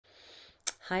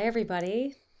Hi,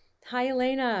 everybody. Hi,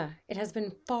 Elena. It has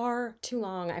been far too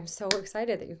long. I'm so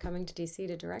excited that you're coming to DC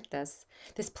to direct this.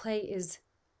 This play is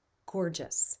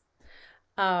gorgeous.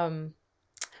 My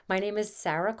name is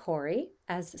Sarah Corey,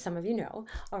 as some of you know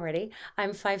already.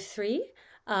 I'm 5'3".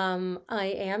 I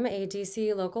am a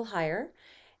DC local hire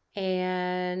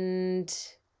and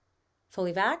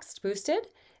fully vaxxed, boosted,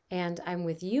 and I'm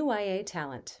with UIA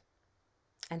Talent.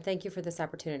 And thank you for this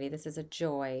opportunity. This is a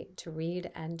joy to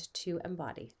read and to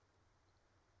embody.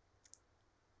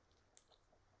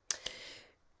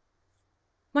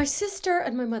 My sister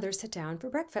and my mother sit down for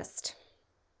breakfast.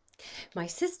 My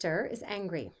sister is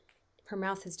angry. Her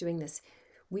mouth is doing this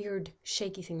weird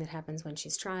shaky thing that happens when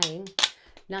she's trying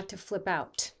not to flip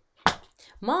out.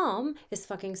 Mom is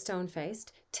fucking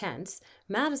stone-faced, tense.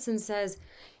 Madison says,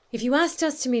 if you asked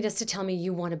us to meet us to tell me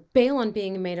you want to bail on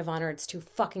being a maid of honor, it's too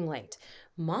fucking late.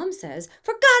 Mom says,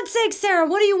 for God's sake, Sarah,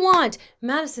 what do you want?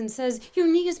 Madison says, your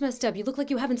knee is messed up. You look like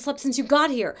you haven't slept since you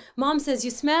got here. Mom says,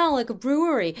 you smell like a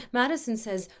brewery. Madison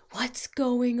says, what's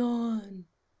going on?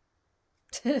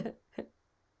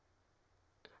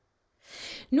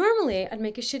 Normally, I'd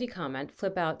make a shitty comment,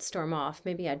 flip out, storm off.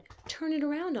 Maybe I'd turn it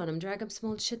around on him, drag up some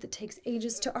old shit that takes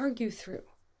ages to argue through.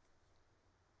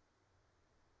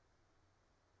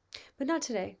 But not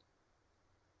today.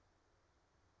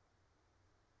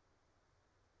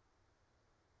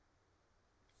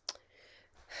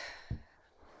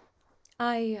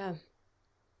 I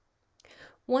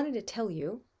wanted to tell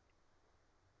you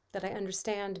that I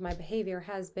understand my behavior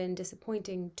has been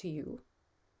disappointing to you,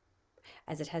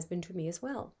 as it has been to me as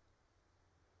well.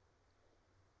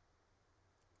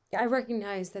 I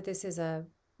recognize that this is a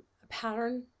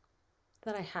pattern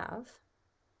that I have.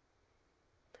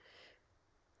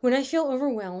 When I feel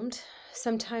overwhelmed,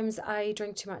 sometimes I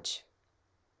drink too much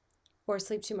or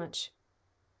sleep too much.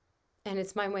 And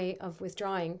it's my way of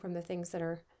withdrawing from the things that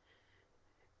are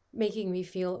making me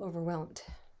feel overwhelmed.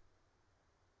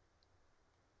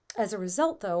 As a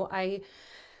result, though, I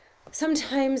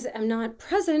sometimes am not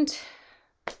present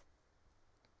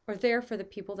or there for the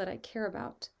people that I care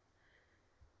about.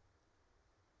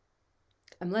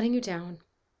 I'm letting you down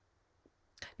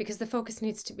because the focus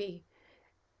needs to be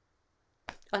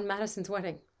on Madison's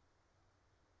wedding.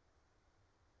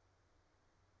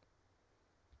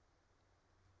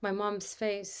 My mom's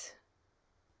face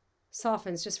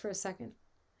softens just for a second.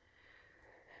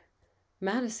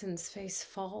 Madison's face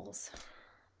falls,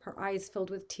 her eyes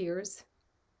filled with tears.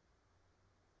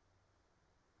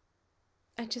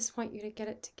 I just want you to get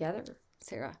it together,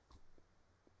 Sarah.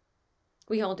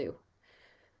 We all do.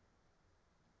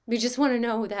 We just want to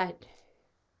know that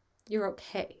you're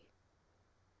okay.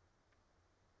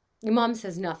 Your mom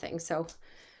says nothing, so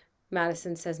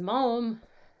Madison says, Mom,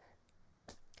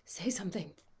 say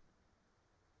something.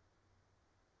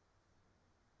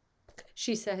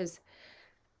 She says,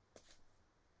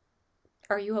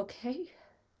 are you okay?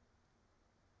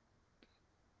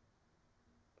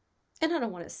 And I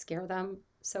don't want to scare them,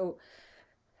 so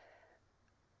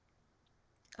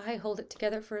I hold it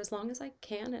together for as long as I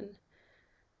can, and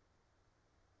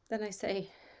then I say,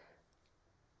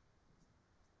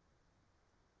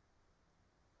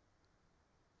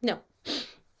 no.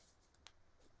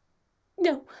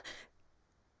 No.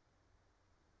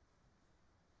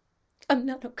 I'm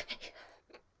not okay.